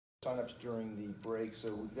Sign-ups during the break,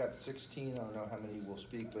 so we've got 16. I don't know how many will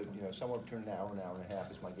speak, but somewhere between an hour and a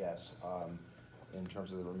half is my guess in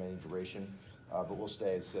terms of the remaining duration. But we'll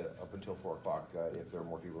stay up until 4 o'clock if there are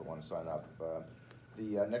more people that want to sign up.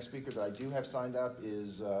 The next speaker that I do have signed up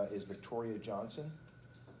is Victoria Johnson.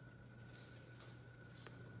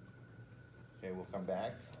 Okay, we'll come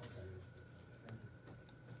back.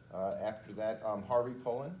 After that, Harvey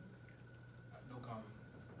Pullen. No comment.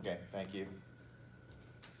 Okay, thank you.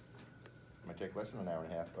 Might take less than an hour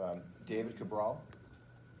and a half. David Cabral.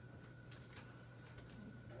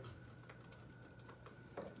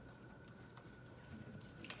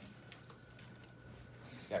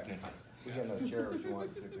 Good afternoon. We got another chair if you want.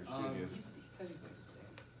 If there's He said he'd like to stay.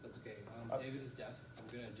 That's okay. David is deaf. I'm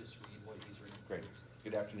going to just read what he's reading. Great.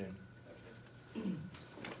 Good afternoon.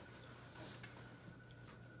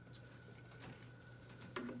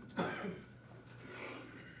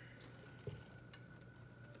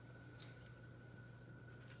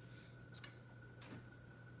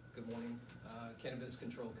 Good morning, Cannabis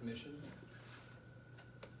Control Commission.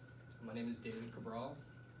 My name is David Cabral.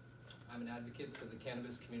 I'm an advocate for the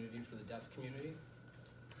cannabis community, for the deaf community.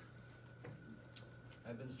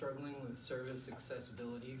 I've been struggling with service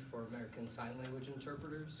accessibility for American Sign Language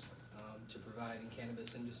interpreters to provide in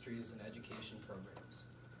cannabis industries and education programs.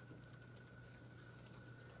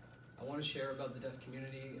 I want to share about the deaf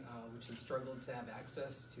community, which has struggled to have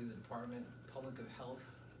access to the Department of Public Health,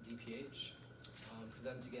 DPH, for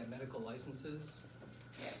them to get medical licenses.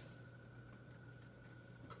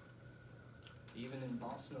 Even in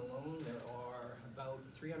Boston alone, there are about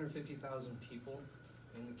 350,000 people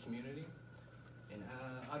in the community, and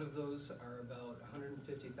out of those are about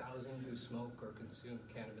 150,000 who smoke or consume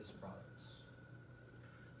cannabis products.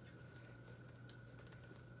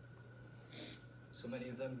 So many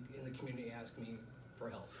of them in the community ask me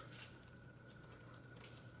for help.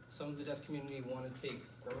 Some of the deaf community want to take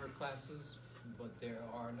grower classes, but there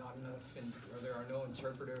are not enough, or there are no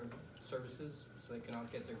interpreter services, so they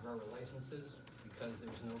cannot get their grower licenses because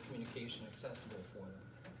there's no communication accessible for them.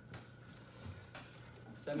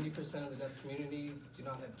 70% of the deaf community do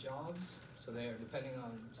not have jobs, so they are depending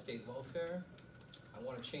on state welfare. I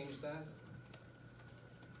want to change that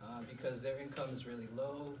because their income is really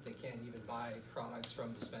low. They can't even buy products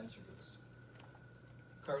from dispensaries.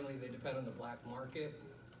 Currently, they depend on the black market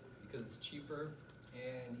because it's cheaper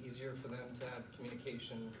and easier for them to have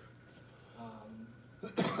communication.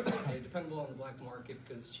 They're dependable on the black market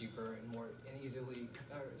because it's cheaper and easier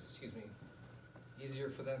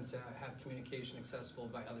for them to have communication accessible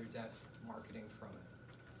by other deaf marketing from it.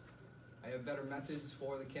 I have better methods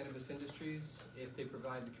for the cannabis industries if they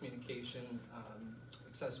provide the communication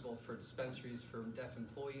accessible for dispensaries for deaf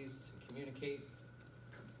employees to communicate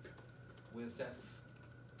with deaf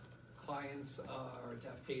clients or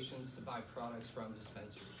deaf patients to buy products from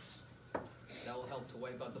dispensaries. That will help to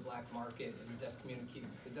wipe out the black market, and the deaf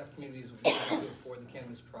communities will be able to afford the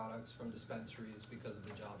cannabis products from dispensaries because of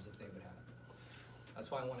the jobs that they would have.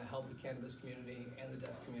 That's why I want to help the cannabis community and the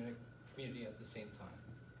deaf community at the same time.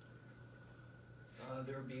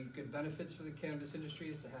 There will be good benefits for the cannabis industry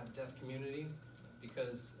is to have deaf community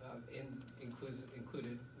because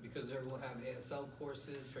included because there will have ASL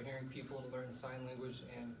courses for hearing people to learn sign language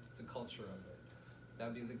and the culture of it. That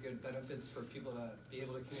would be the good benefits for people to be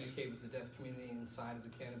able to communicate with the deaf community inside of the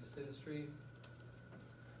cannabis industry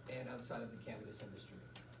and outside of the cannabis industry.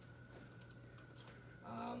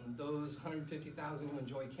 Those 150,000 who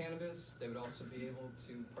enjoy cannabis, they would also be able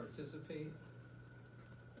to participate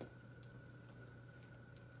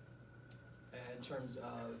in terms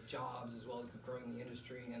of jobs as well as growing the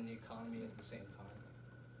industry and the economy at the same time.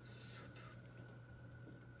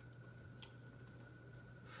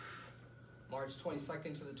 March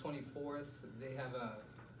 22nd to the 24th, they have a,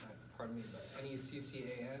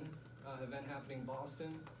 NECCAN event happening in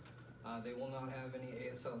Boston. They will not have any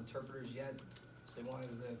ASL interpreters yet, so they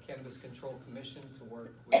wanted the Cannabis Control Commission to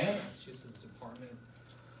work with the Massachusetts Department,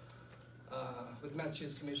 with the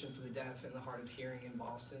Massachusetts Commission for the Deaf and the Hard of Hearing in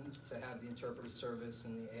Boston to have the interpreter service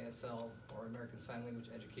and the ASL or American Sign Language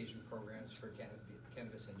education programs for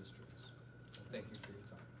cannabis industries. Thank you for your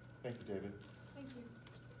time. Thank you, David. Thank you.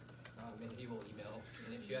 And he will email,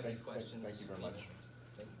 and if you have any questions, thank you very much.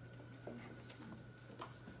 Thank you.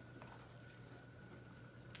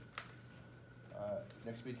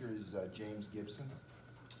 Next speaker is James Gibson.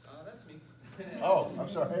 That's me. Oh, I'm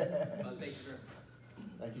sorry. Thank you very much.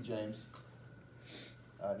 Thank you, James.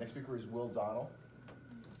 Next speaker is Will Donnell.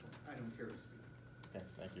 I don't care to speak. Okay,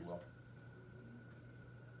 thank you, Will.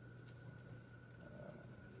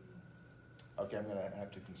 Okay, I'm going to have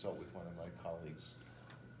to consult with one of my colleagues.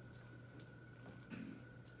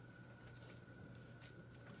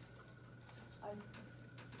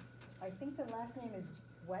 I think the last name is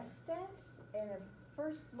Westet, and it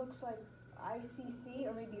first looks like ICC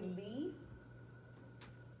or maybe Lee.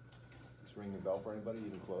 It's ringing a bell for anybody,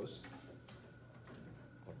 even close?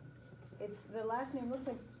 It's, the last name looks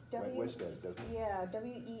like Wested, doesn't it? Yeah,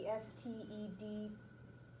 Wested.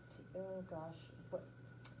 Oh gosh, what?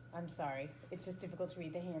 I'm sorry. It's just difficult to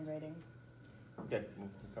read the handwriting. Okay, we'll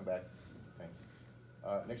come back. Thanks.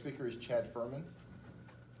 Next speaker is Chad Furman.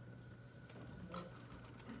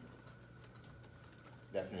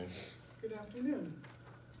 Good afternoon. Good afternoon.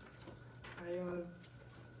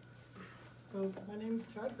 So my name's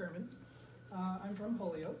Chad Furman. I'm from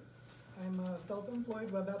Holyoke. I'm a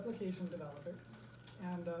self-employed web application developer.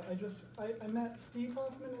 And I met Steve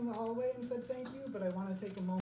Hoffman in the hallway and said thank you, but I want to take a moment